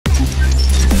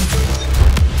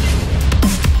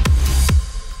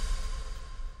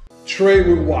Trade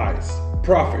with Wise.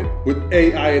 Profit with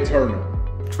AiEternal.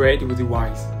 Trade with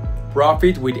Wise.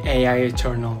 Profit with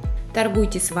AiEternal.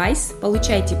 Торгуйте с Wise,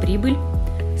 получайте прибыль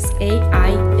с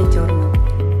AiEternal.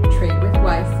 Trade with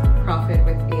Wise, profit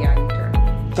with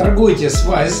AiEternal. Торгуйте с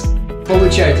Wise,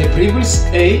 получайте прибыль с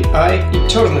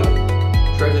AiEternal.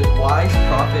 Trade with Wise,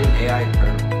 profit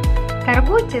AiEternal.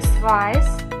 Торгуйте с Wise,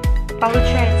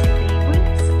 получайте прибыль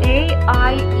с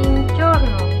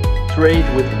AiEternal. Trade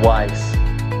with Wise.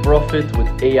 Profit with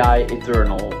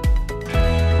AiEternal.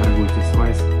 Торгуйте с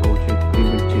Wise, получайте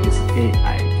прибыль через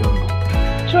AiEternal.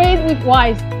 Trade with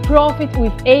Wise. Profit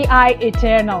with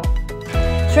AiEternal.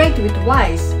 Trade with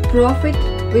Wise. Profit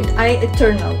with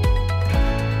AiEternal.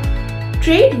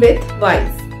 Trade with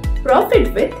Wise.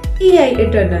 Profit with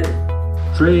AiEternal.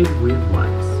 Trade with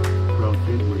Wise.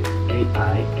 Profit with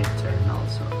AiEternal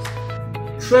source.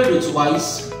 Trade with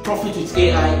Wise. Profit with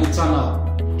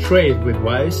AiEternal. Trade with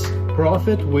Wise.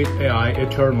 Profit with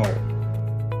AiEternal.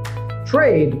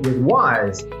 Trade with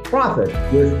Wise. Profit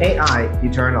with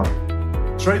AiEternal.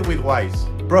 Trade with Wise.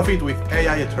 Profit with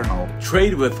AiEternal.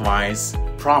 Trade with Wise.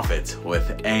 Profit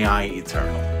with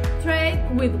AiEternal. Trade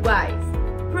with Wise.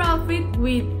 Profit with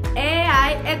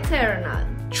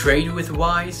AiEternal. Trade with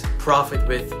Wise. Profit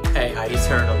with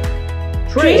AiEternal.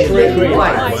 Trade with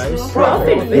Wise.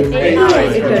 Profit with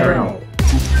AiEternal.